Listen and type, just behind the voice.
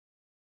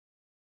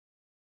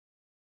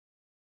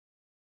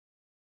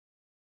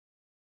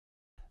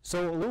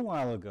So a little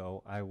while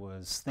ago, I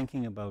was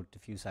thinking about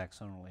diffuse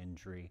axonal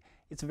injury.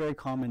 It's a very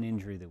common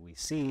injury that we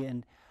see,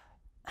 and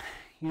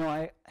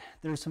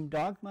there's some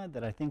dogma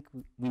that I think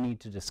we need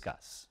to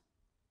discuss.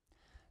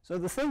 So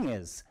the thing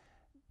is,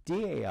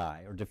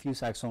 DAI, or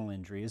diffuse axonal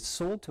injury, is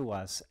sold to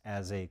us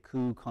as a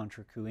coup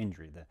contra coup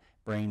injury. The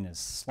brain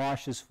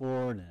sloshes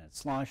forward, and it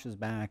sloshes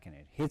back, and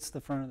it hits the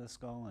front of the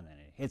skull, and then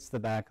it hits the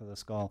back of the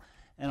skull,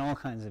 and all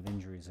kinds of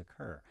injuries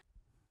occur.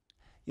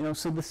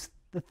 So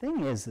the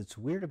thing that's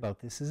weird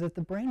about this is that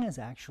the brain is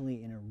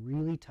actually in a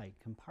really tight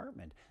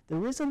compartment.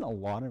 There isn't a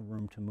lot of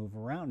room to move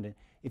around it.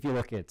 If you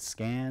look at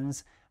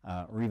scans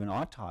or even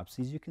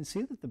autopsies, you can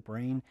see that the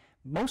brain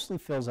mostly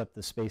fills up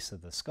the space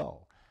of the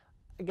skull.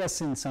 I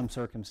guess in some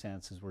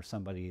circumstances where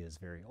somebody is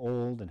very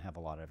old and have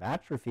a lot of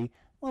atrophy,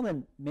 well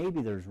then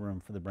maybe there's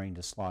room for the brain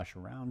to slosh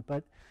around,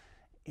 but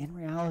in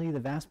reality the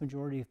vast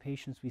majority of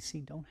patients we see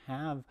don't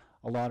have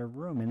a lot of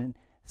room, and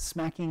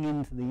smacking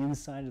into the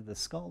inside of the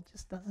skull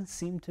just doesn't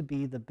seem to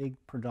be the big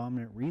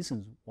predominant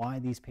reasons why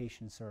these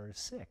patients are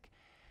sick.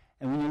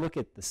 And when you look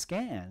at the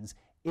scans,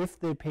 if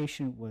the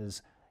patient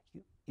was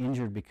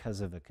injured because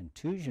of a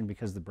contusion,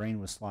 because the brain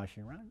was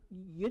sloshing around,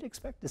 you'd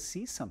expect to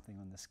see something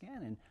on the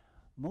scan. And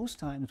most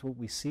times what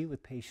we see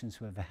with patients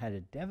who have had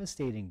a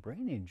devastating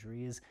brain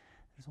injury is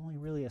there's only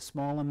really a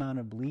small amount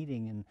of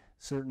bleeding in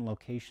certain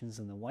locations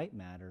in the white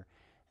matter,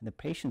 and the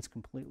patient's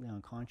completely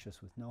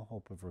unconscious with no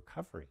hope of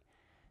recovery.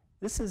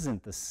 This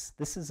isn't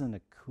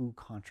a coup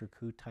contra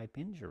coup type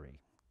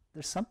injury.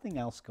 There's something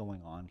else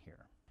going on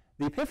here.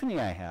 The epiphany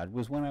I had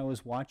was when I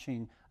was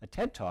watching a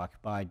TED Talk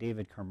by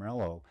David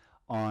Carmelo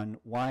on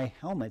why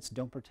helmets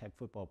don't protect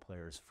football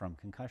players from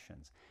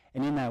concussions.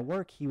 And in that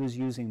work, he was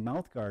using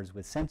mouth guards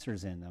with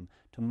sensors in them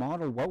to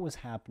model what was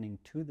happening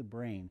to the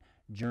brain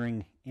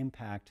during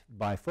impact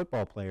by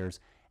football players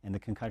and the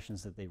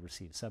concussions that they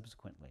received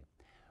subsequently.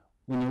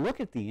 When you look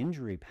at the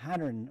injury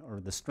pattern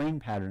or the strain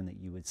pattern that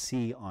you would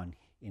see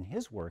in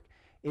his work,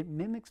 it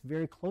mimics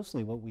very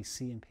closely what we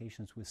see in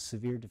patients with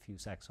severe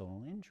diffuse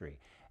axonal injury.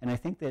 And I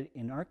think that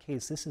in our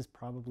case, this is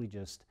probably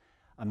just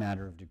a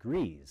matter of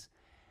degrees.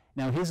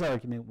 Now, his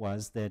argument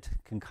was that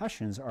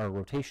concussions are a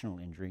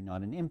rotational injury,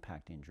 not an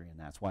impact injury, and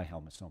that's why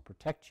helmets don't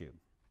protect you.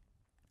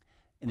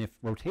 And if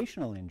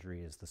rotational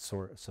injury is the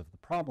source of the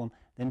problem,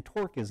 then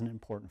torque is an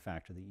important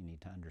factor that you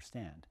need to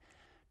understand.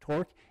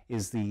 Torque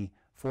is the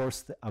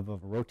force of a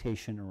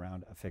rotation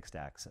around a fixed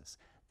axis.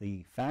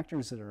 The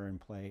factors that are in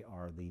play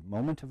are the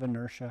moment of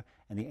inertia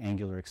and the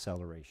angular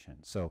acceleration.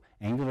 So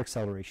angular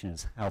acceleration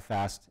is how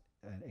fast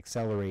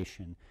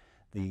acceleration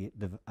the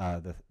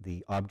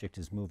object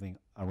is moving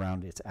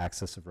around its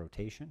axis of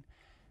rotation.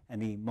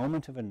 And the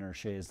moment of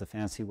inertia is the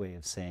fancy way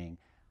of saying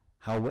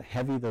how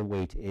heavy the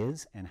weight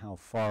is and how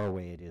far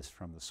away it is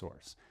from the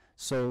source.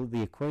 So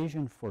the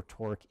equation for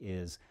torque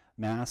is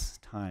mass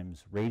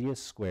times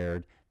radius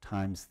squared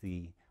times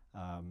the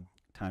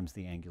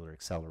angular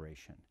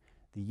acceleration.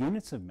 The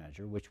units of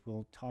measure, which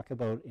we'll talk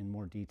about in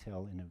more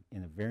detail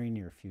in a very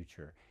near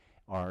future,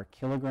 are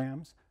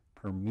kilograms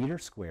per meter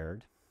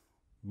squared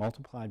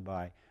multiplied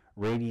by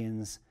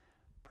radians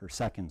per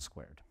second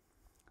squared.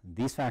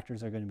 These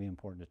factors are going to be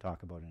important to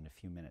talk about in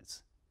a few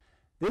minutes.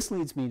 This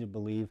leads me to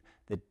believe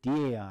that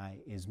DAI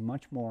is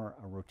much more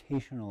a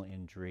rotational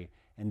injury,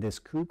 and this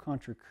coup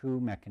contra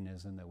coup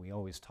mechanism that we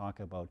always talk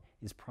about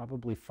is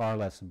probably far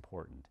less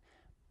important.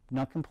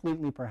 Not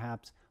completely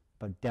perhaps,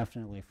 but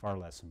definitely far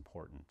less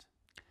important.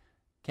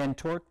 Can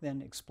torque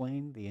then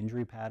explain the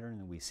injury pattern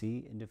that we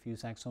see in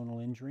diffuse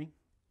axonal injury?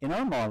 In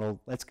our model,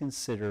 let's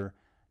consider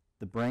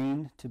the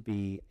brain to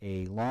be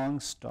a long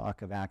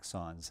stalk of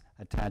axons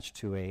attached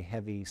to a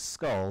heavy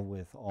skull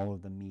with all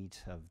of the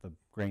meat of the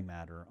gray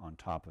matter on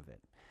top of it.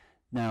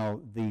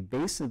 Now, the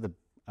base of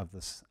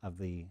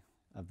the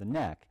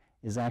neck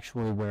is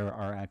actually where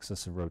our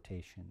axis of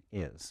rotation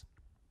is.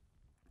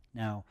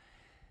 Now,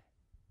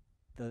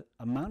 the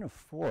amount of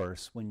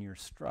force when you're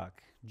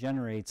struck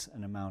generates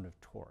an amount of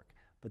torque.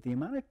 But the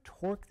amount of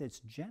torque that's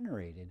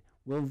generated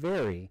will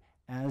vary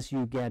as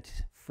you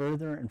get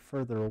further and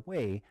further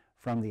away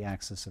from the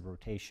axis of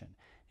rotation.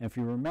 And if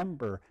you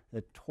remember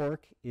that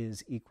torque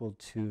is equal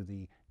to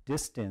the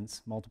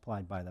distance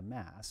multiplied by the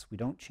mass, we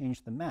don't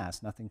change the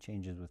mass, nothing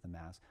changes with the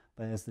mass,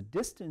 but as the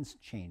distance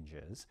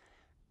changes,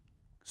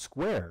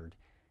 squared,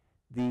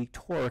 the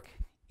torque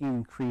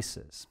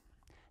increases.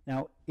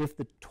 Now, if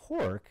the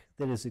torque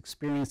that is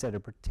experienced at a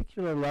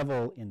particular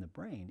level in the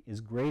brain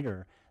is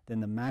greater than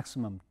the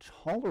maximum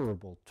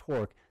tolerable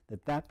torque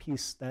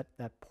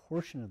that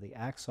portion of the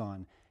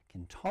axon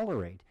can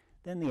tolerate,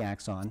 then the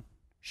axon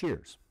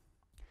shears.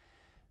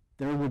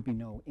 There would be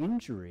no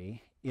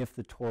injury if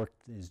the torque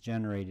that is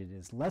generated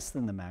is less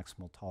than the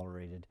maximal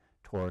tolerated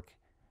torque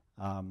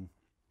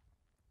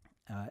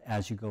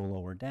as you go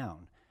lower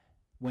down.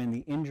 When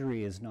the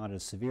injury is not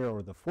as severe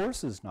or the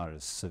force is not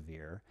as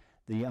severe,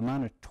 the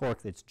amount of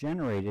torque that's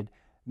generated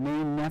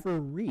may never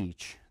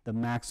reach the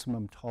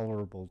maximum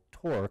tolerable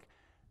torque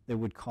that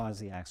would cause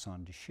the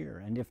axon to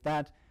shear. And if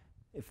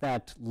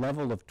that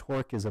level of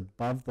torque is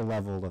above the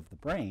level of the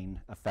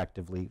brain,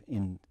 effectively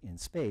in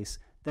space,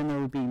 then there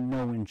would be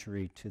no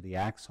injury to the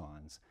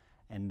axons,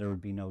 and there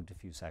would be no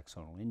diffuse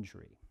axonal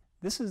injury.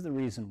 This is the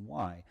reason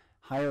why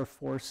higher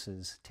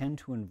forces tend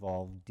to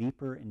involve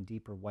deeper and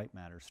deeper white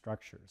matter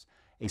structures.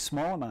 A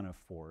small amount of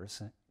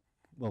force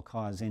will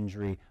cause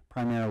injury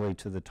primarily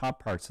to the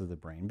top parts of the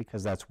brain,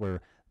 because that's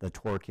where the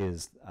torque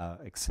is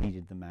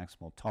exceeded the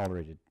maximal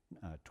tolerated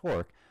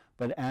torque.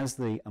 But as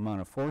the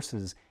amount of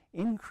forces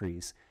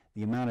increase,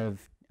 the amount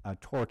of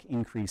torque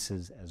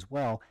increases as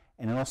well,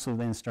 and it also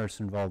then starts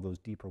to involve those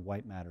deeper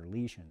white matter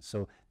lesions.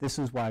 So this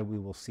is why we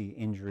will see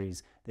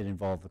injuries that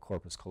involve the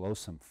corpus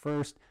callosum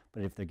first,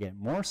 but if they get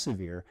more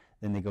severe,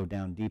 then they go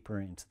down deeper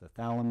into the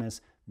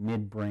thalamus,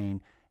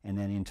 midbrain, and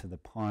then into the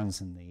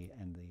pons and the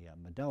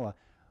medulla,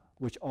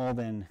 which all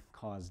then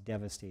cause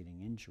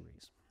devastating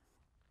injuries.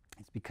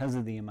 It's because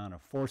of the amount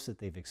of force that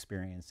they've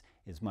experienced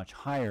is much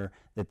higher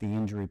that the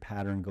injury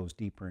pattern goes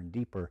deeper and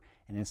deeper.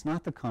 And it's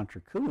not the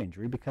contrecoup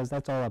injury, because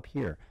that's all up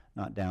here,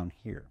 not down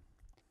here.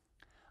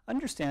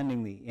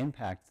 Understanding the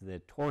impact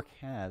that torque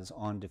has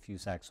on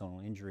diffuse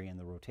axonal injury and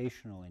the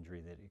rotational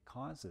injury that it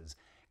causes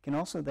can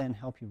also then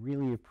help you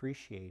really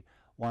appreciate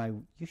why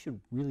you should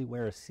really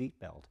wear a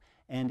seatbelt,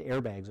 and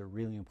airbags are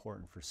really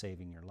important for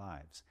saving your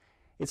lives.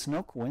 It's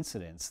no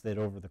coincidence that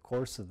over the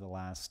course of the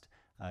last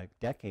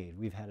decade,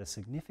 we've had a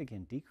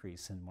significant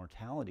decrease in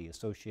mortality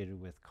associated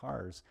with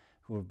cars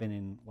who have been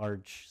in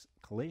large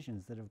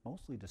collisions that have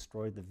mostly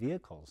destroyed the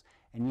vehicles,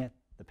 and yet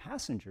the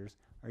passengers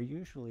are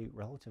usually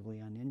relatively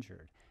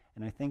uninjured.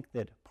 And I think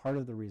that part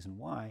of the reason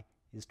why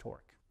is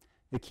torque.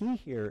 The key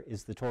here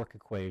is the torque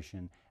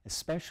equation,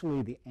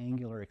 especially the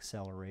angular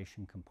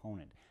acceleration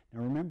component.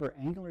 Now remember,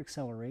 angular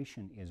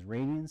acceleration is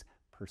radians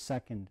per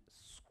second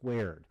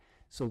squared.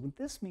 So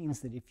this means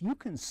that if you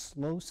can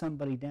slow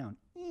somebody down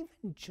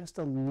even just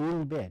a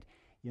little bit,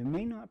 you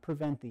may not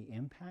prevent the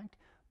impact,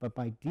 but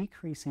by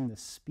decreasing the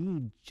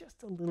speed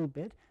just a little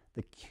bit,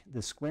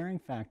 the squaring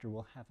factor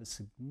will have a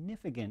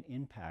significant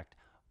impact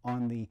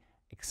on the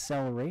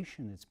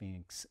acceleration that's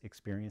being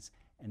experienced,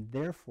 and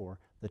therefore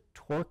the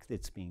torque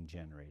that's being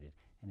generated.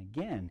 And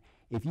again,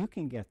 if you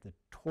can get the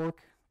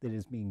torque that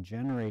is being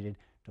generated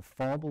to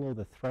fall below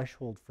the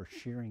threshold for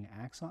shearing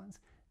axons,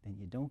 then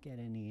you don't get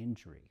any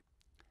injury.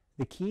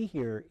 The key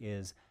here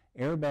is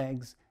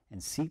airbags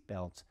and seat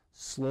belts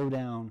slow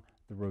down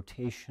the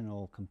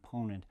rotational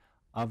component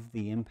of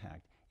the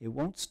impact. It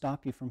won't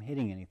stop you from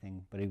hitting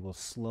anything, but it will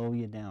slow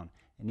you down.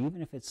 And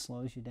even if it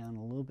slows you down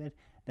a little bit,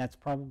 that's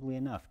probably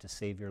enough to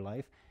save your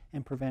life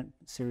and prevent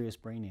serious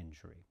brain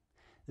injury.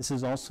 This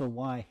is also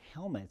why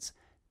helmets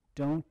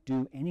don't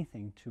do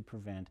anything to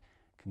prevent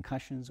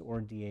concussions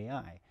or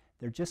DAI.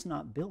 They're just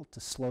not built to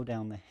slow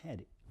down the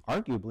head.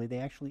 Arguably, they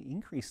actually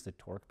increase the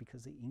torque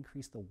because they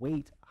increase the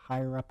weight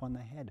higher up on the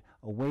head,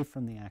 away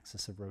from the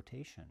axis of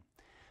rotation.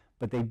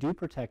 But they do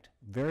protect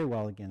very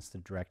well against the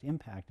direct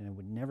impact, and I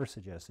would never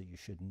suggest that you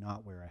should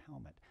not wear a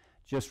helmet.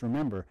 Just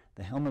remember,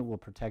 the helmet will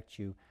protect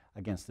you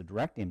against the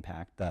direct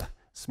impact, the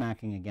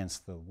smacking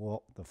against the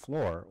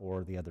floor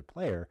or the other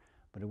player,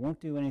 but it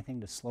won't do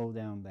anything to slow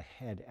down the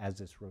head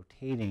as it's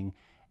rotating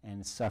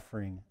and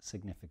suffering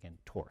significant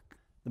torque.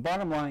 The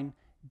bottom line,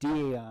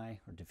 DAI,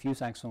 or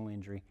diffuse axonal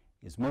injury,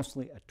 is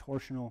mostly a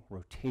torsional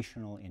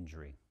rotational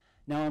injury.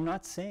 Now, I'm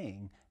not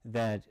saying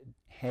that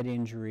head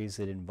injuries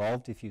that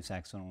involve diffuse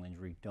axonal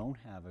injury don't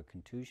have a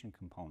contusion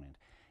component.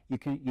 You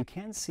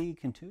can see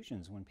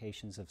contusions when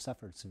patients have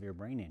suffered severe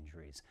brain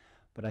injuries,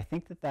 but I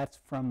think that that's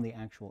from the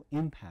actual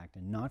impact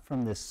and not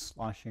from this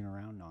sloshing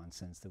around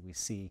nonsense that we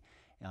see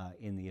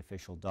in the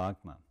official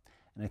dogma.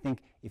 And I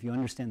think if you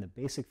understand the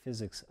basic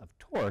physics of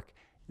torque,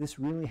 this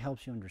really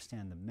helps you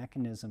understand the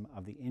mechanism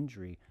of the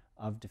injury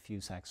of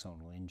diffuse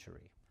axonal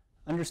injury.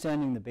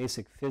 Understanding the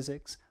basic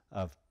physics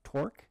of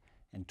torque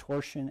and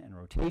torsion and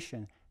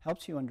rotation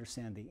helps you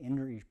understand the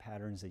injury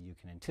patterns that you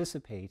can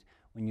anticipate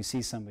when you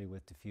see somebody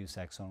with diffuse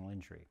axonal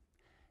injury.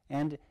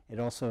 And it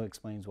also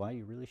explains why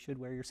you really should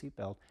wear your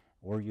seatbelt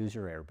or use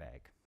your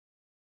airbag.